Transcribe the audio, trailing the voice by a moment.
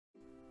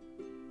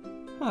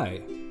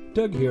Hi,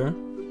 Doug here.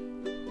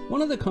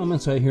 One of the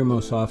comments I hear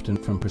most often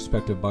from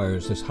prospective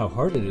buyers is how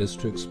hard it is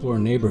to explore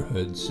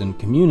neighborhoods and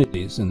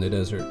communities in the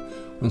desert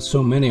when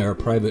so many are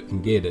private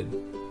and gated.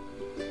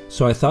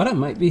 So I thought it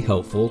might be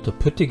helpful to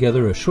put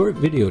together a short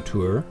video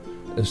tour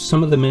of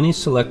some of the many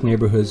select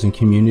neighborhoods and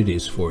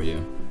communities for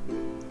you.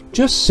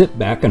 Just sit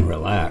back and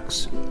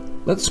relax.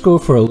 Let's go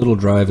for a little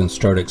drive and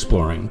start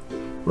exploring,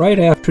 right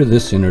after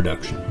this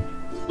introduction.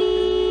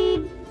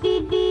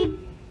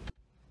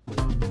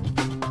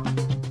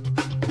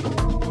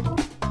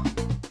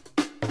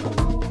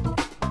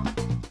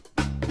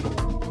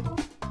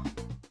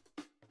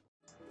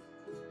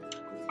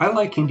 I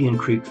like Indian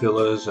Creek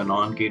Villas, a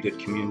non-gated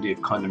community of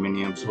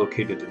condominiums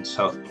located in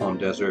South Palm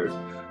Desert.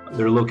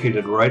 They're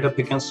located right up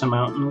against the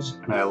mountains,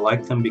 and I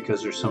like them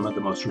because they're some of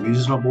the most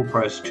reasonable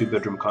priced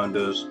two-bedroom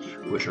condos,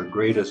 which are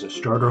great as a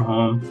starter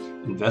home,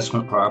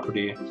 investment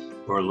property,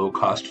 or a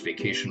low-cost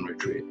vacation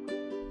retreat.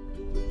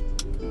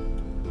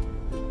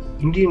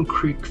 Indian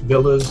Creek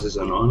Villas is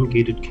a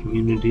non-gated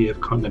community of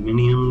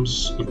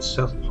condominiums in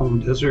South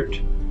Palm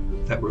Desert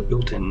that were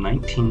built in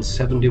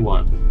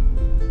 1971.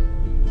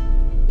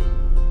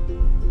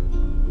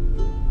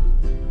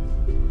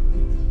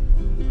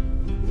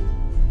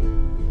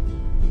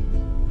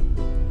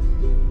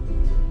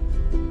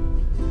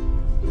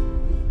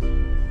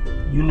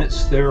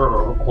 Units there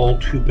are all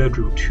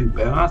two-bedroom,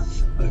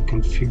 two-bath,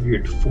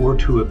 configured 4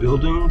 to a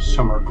building.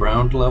 Some are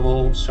ground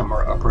level, some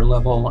are upper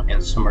level,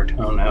 and some are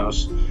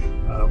townhouse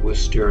with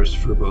stairs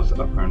for both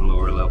upper and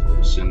lower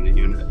levels in the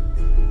unit.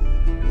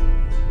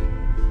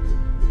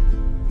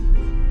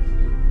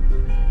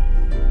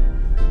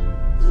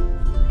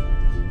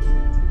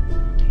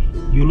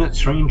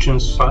 Units range in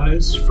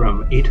size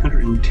from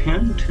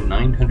 810 to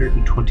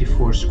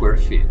 924 square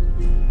feet.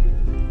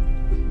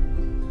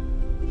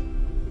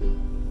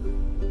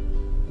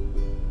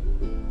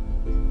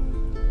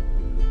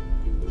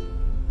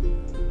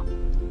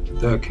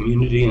 The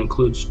community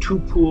includes 2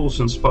 pools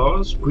and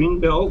spas, green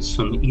belts,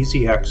 and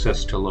easy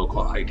access to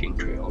local hiking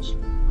trails.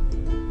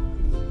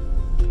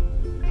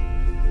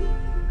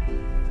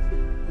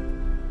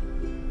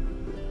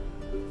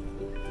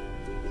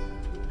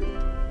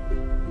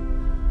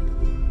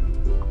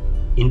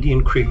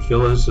 Indian Creek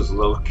Villas is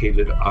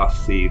located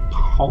off the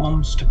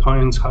Palms to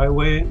Pines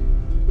Highway,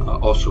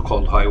 also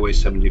called Highway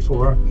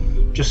 74,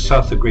 just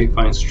south of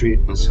Grapevine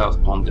Street in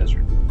South Palm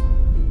Desert.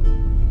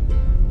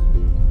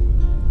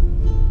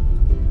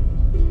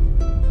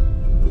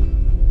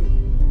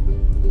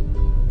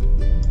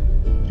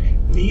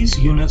 These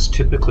units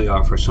typically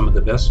offer some of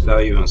the best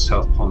value in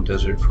South Palm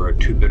Desert for a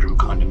 2-bedroom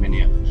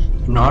condominium.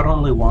 They're not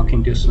only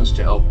walking distance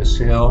to El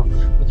Paseo,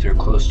 but they're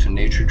close to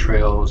nature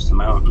trails, the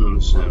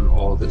mountains, and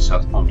all that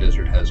South Palm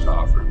Desert has to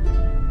offer.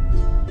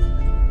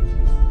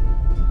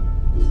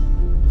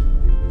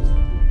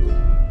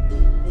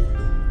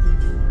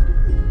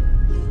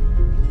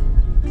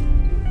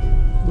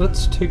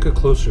 Let's take a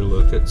closer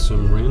look at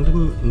some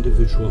random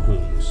individual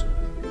homes.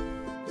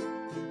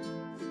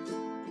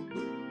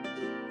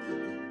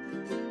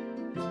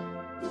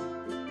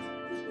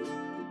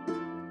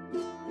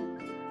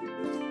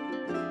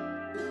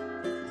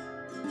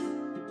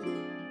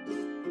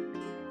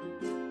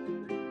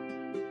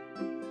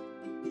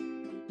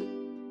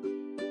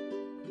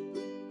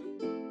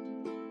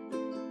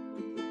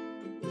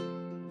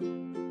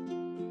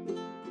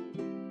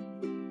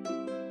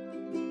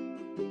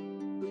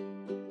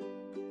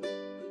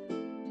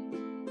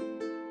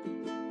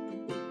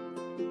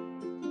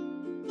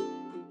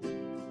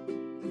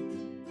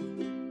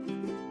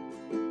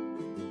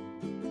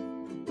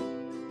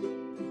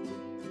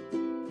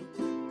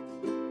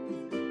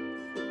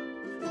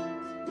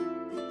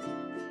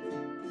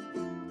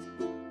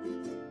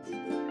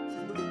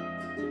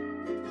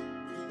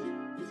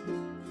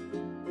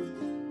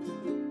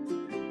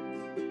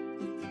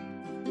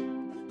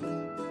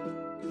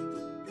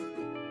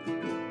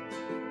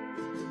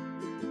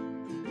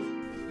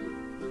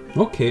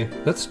 Okay,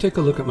 let's take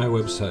a look at my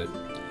website.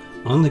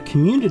 On the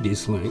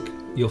Communities link,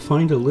 you'll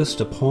find a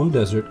list of Palm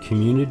Desert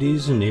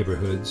communities and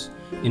neighborhoods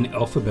in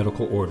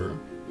alphabetical order.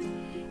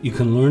 You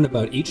can learn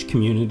about each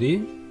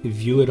community,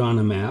 view it on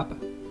a map,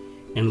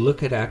 and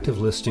look at active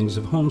listings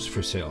of homes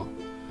for sale,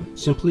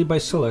 simply by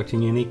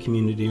selecting any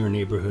community or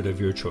neighborhood of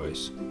your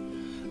choice.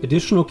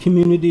 Additional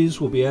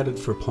communities will be added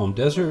for Palm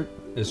Desert,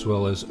 as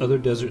well as other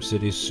desert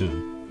cities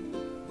soon.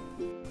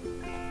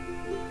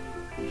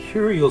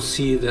 Here you'll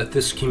see that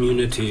this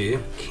community,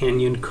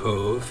 Canyon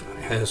Cove,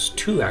 has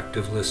 2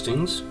 active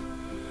listings.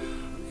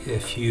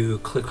 If you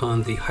click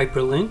on the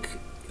hyperlink,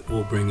 it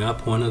will bring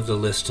up one of the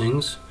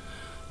listings.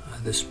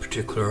 This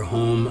particular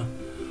home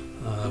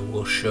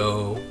will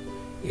show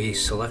a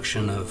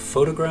selection of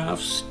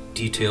photographs,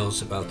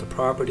 details about the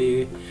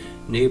property,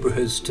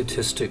 neighborhood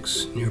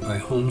statistics, nearby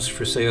homes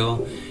for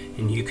sale,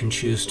 and you can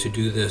choose to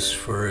do this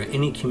for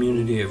any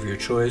community of your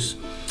choice,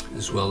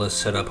 as well as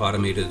set up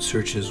automated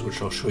searches,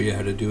 which I'll show you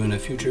how to do in a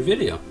future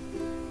video.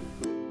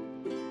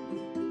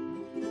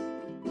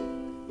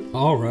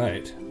 All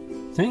right,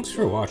 thanks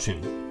for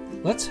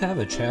watching. Let's have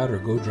a chat or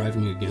go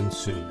driving again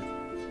soon.